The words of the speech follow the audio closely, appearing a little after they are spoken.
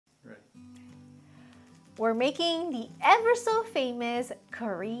We're making the ever so famous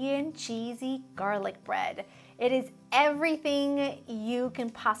Korean cheesy garlic bread. It is everything you can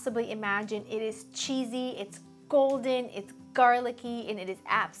possibly imagine. It is cheesy, it's golden, it's garlicky, and it is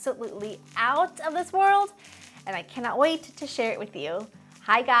absolutely out of this world. And I cannot wait to share it with you.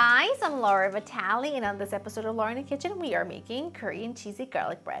 Hi guys, I'm Laura Vitale, and on this episode of Laura in the Kitchen, we are making Korean cheesy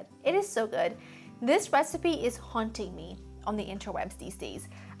garlic bread. It is so good. This recipe is haunting me on the interwebs these days.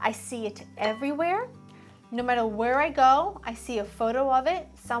 I see it everywhere. No matter where I go, I see a photo of it,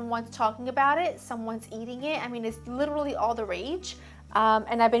 someone's talking about it, someone's eating it. I mean, it's literally all the rage.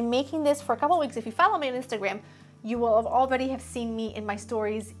 And I've been making this for a couple of weeks. If you follow me on Instagram, you will have already have seen me in my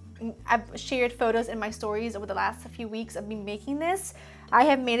stories. I've shared photos in my stories over the last few weeks of me making this. I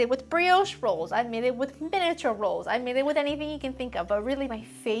have made it with brioche rolls. I've made it with miniature rolls. I've made it with anything you can think of. But really my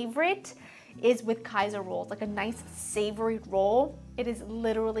favorite is with Kaiser rolls, like a nice savory roll. It is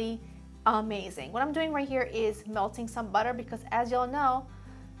literally amazing. What I'm doing right here is melting some butter because, as y'all know,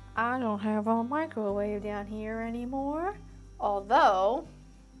 I don't have a microwave down here anymore. Although,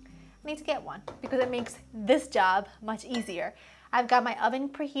 I need to get one because it makes this job much easier. I've got my oven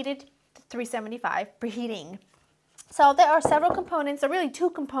preheated to 375, preheating. So there are several components, or really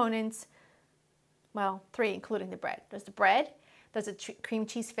two components, well, three including the bread. There's the bread, there's a cream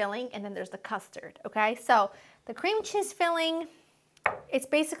cheese filling, and then there's the custard, okay? So the cream cheese filling, it's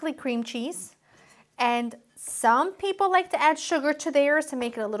basically cream cheese, and some people like to add sugar to theirs to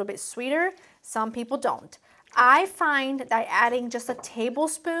make it a little bit sweeter. Some people don't. I find that adding just a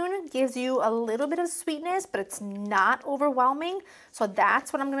tablespoon gives you a little bit of sweetness, but it's not overwhelming. So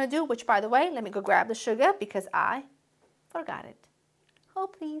that's what I'm gonna do, which, by the way, let me go grab the sugar because I forgot it. Oh,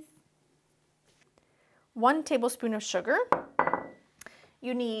 please. 1 tablespoon of sugar.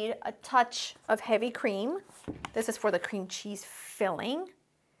 You need a touch of heavy cream. This is for the cream cheese filling.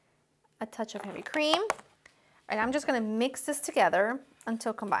 A touch of heavy cream. And I'm just gonna mix this together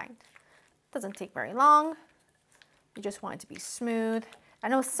until combined. Doesn't take very long. You just want it to be smooth. I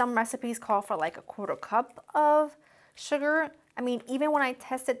know some recipes call for like a 1/4 cup of sugar. I mean, even when I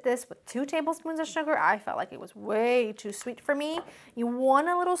tested this with 2 tablespoons of sugar, I felt like it was way too sweet for me. You want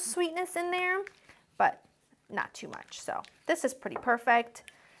a little sweetness in there, but not too much. So this is pretty perfect.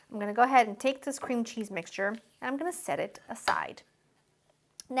 I'm gonna go ahead and take this cream cheese mixture and I'm gonna set it aside.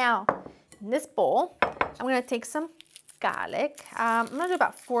 Now, in this bowl, I'm gonna take some garlic. I'm gonna do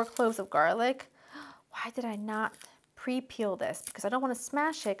about 4 cloves of garlic. Why did I not pre-peel this? Because I don't wanna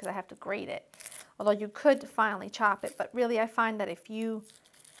smash it because I have to grate it. Although you could finally chop it, but really I find that if you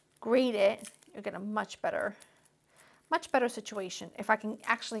grate it, you'll get a much better situation. If I can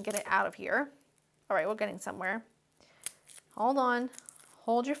actually get it out of here. All right, we're getting somewhere. Hold on,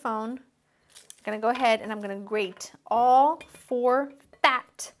 hold your phone. I'm gonna go ahead and I'm gonna grate all 4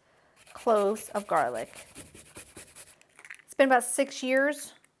 fat cloves of garlic. It's been about 6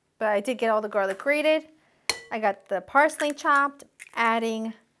 years, but I did get all the garlic grated. I got the parsley chopped,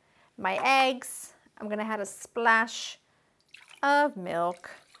 adding my eggs. I'm gonna add a splash of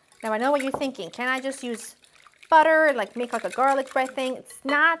milk. Now I know what you're thinking, can I just use butter, like make like a garlic bread thing? It's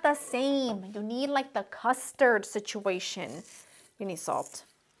not the same. You need like the custard situation. You need salt.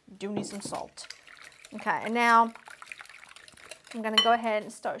 You do need some salt. Okay, and now I'm gonna go ahead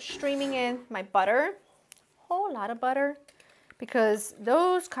and start streaming in my butter. Whole lot of butter, because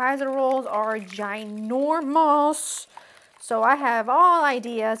those Kaiser rolls are ginormous. So I have all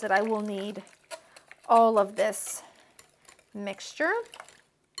ideas that I will need all of this mixture,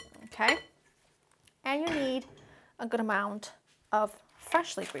 okay? And you need a good amount of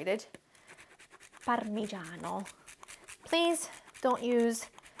freshly grated Parmigiano. Please don't use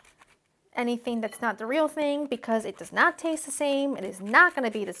anything that's not the real thing because it does not taste the same. It is not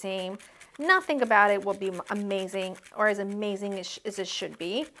gonna be the same. Nothing about it will be amazing or as amazing as it should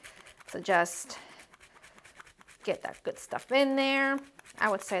be. So just get that good stuff in there. I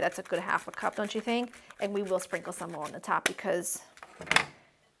would say that's a good 1/2 cup, don't you think? And we will sprinkle some more on the top because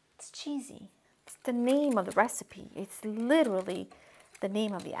it's cheesy. It's the name of the recipe. It's literally the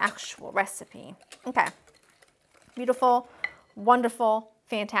name of the actual recipe. Okay, beautiful, wonderful,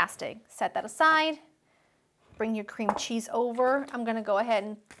 fantastic. Set that aside. Bring your cream cheese over. I'm gonna go ahead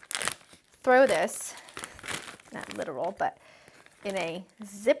and throw this, not literal, but in a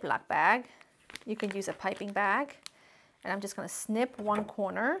Ziploc bag. You can use a piping bag. And I'm just gonna snip 1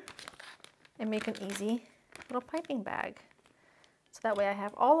 corner and make an easy little piping bag. So that way I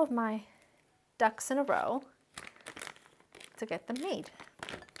have all of my ducks in a row to get them made.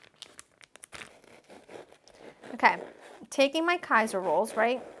 Okay, taking my Kaiser rolls,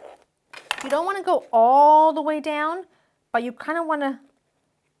 right? You don't wanna go all the way down, but you kinda wanna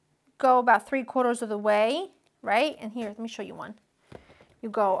go about 3/4 of the way, right? And here, let me show you one. You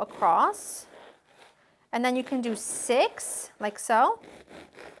go across, and then you can do 6, like so,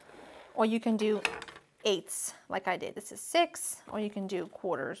 or you can do 8s, like I did. This is 6, or you can do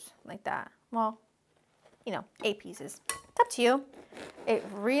quarters, like that. Well, you know, 8 pieces. It's up to you. It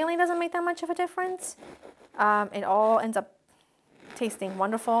really doesn't make that much of a difference. It all ends up tasting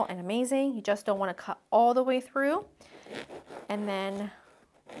wonderful and amazing. You just don't want to cut all the way through. And then,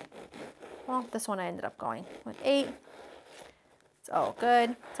 well, this one I ended up going with 8. It's all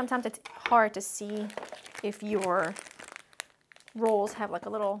good. Sometimes it's hard to see if your rolls have like a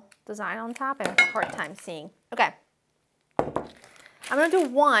little design on top, and I have a hard time seeing. Okay, I'm gonna do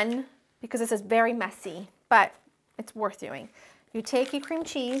one because this is very messy, but it's worth doing. You take your cream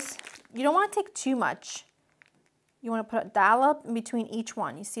cheese. You don't want to take too much. You want to put a dollop in between each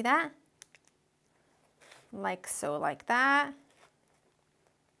one. You see that? Like so, like that.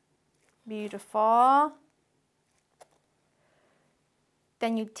 Beautiful.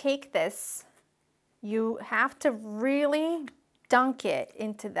 Then you take this. You have to really dunk it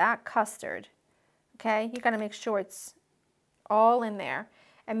into that custard. Okay? You got to make sure it's all in there.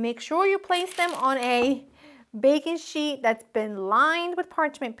 And make sure you place them on a baking sheet that's been lined with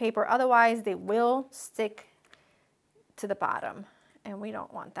parchment paper. Otherwise, they will stick to the bottom, and we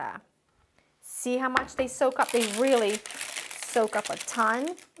don't want that. See how much they soak up? They really soak up a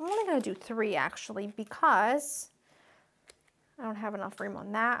ton. I'm only going to do 3 actually because I don't have enough room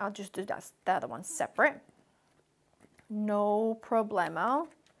on that. I'll just do the other one separate. No problemo.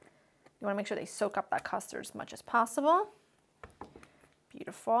 You want to make sure they soak up that custard as much as possible.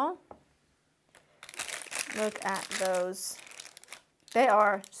 Beautiful. Look at those. They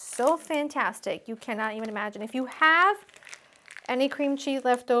are so fantastic. You cannot even imagine. If you have any cream cheese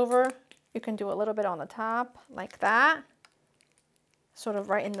left over, you can do a little bit on the top like that, sort of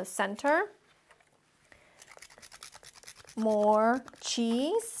right in the center. More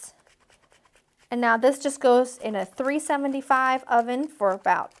cheese. And now this just goes in a 375 oven for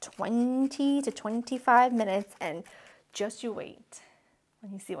about 20 to 25 minutes, and just you wait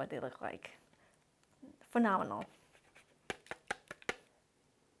when you see what they look like. Phenomenal.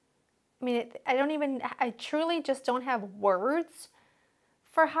 I mean, I truly just don't have words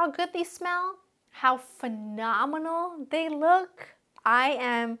for how good they smell, how phenomenal they look.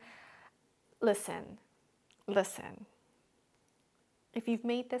 Listen. If you've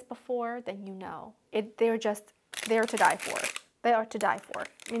made this before, then you know. They're to die for. They are to die for.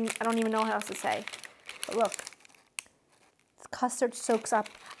 I mean, I don't even know how else to say. But look, this custard soaks up.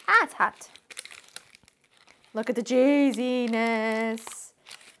 Ah, it's hot. Look at the cheesiness.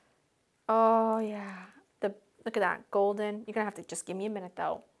 Oh yeah, look at that, golden. You're gonna have to just give me a minute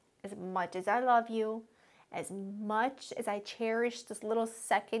though. As much as I love you, as much as I cherish this little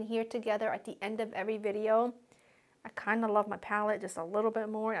second here together at the end of every video, I kind of love my palette just a little bit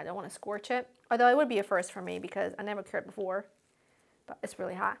more. I don't want to scorch it. Although it would be a first for me because I never cared before. But it's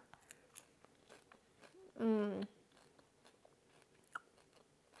really hot.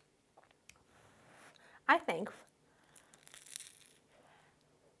 I think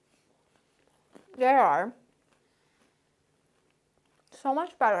they are so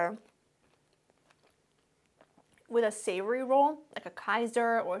much better with a savory roll, like a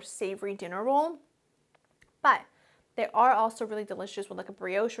Kaiser or savory dinner roll. But they are also really delicious with like a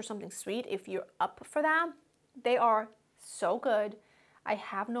brioche or something sweet if you're up for that. They are so good. I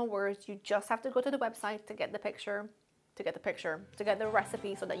have no words. You just have to go to the website to get the picture, to get the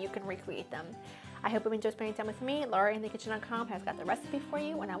recipe so that you can recreate them. I hope you enjoyed spending time with me. LauraInTheKitchen.com has got the recipe for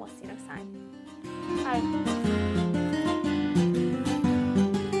you, and I will see you next time. Bye.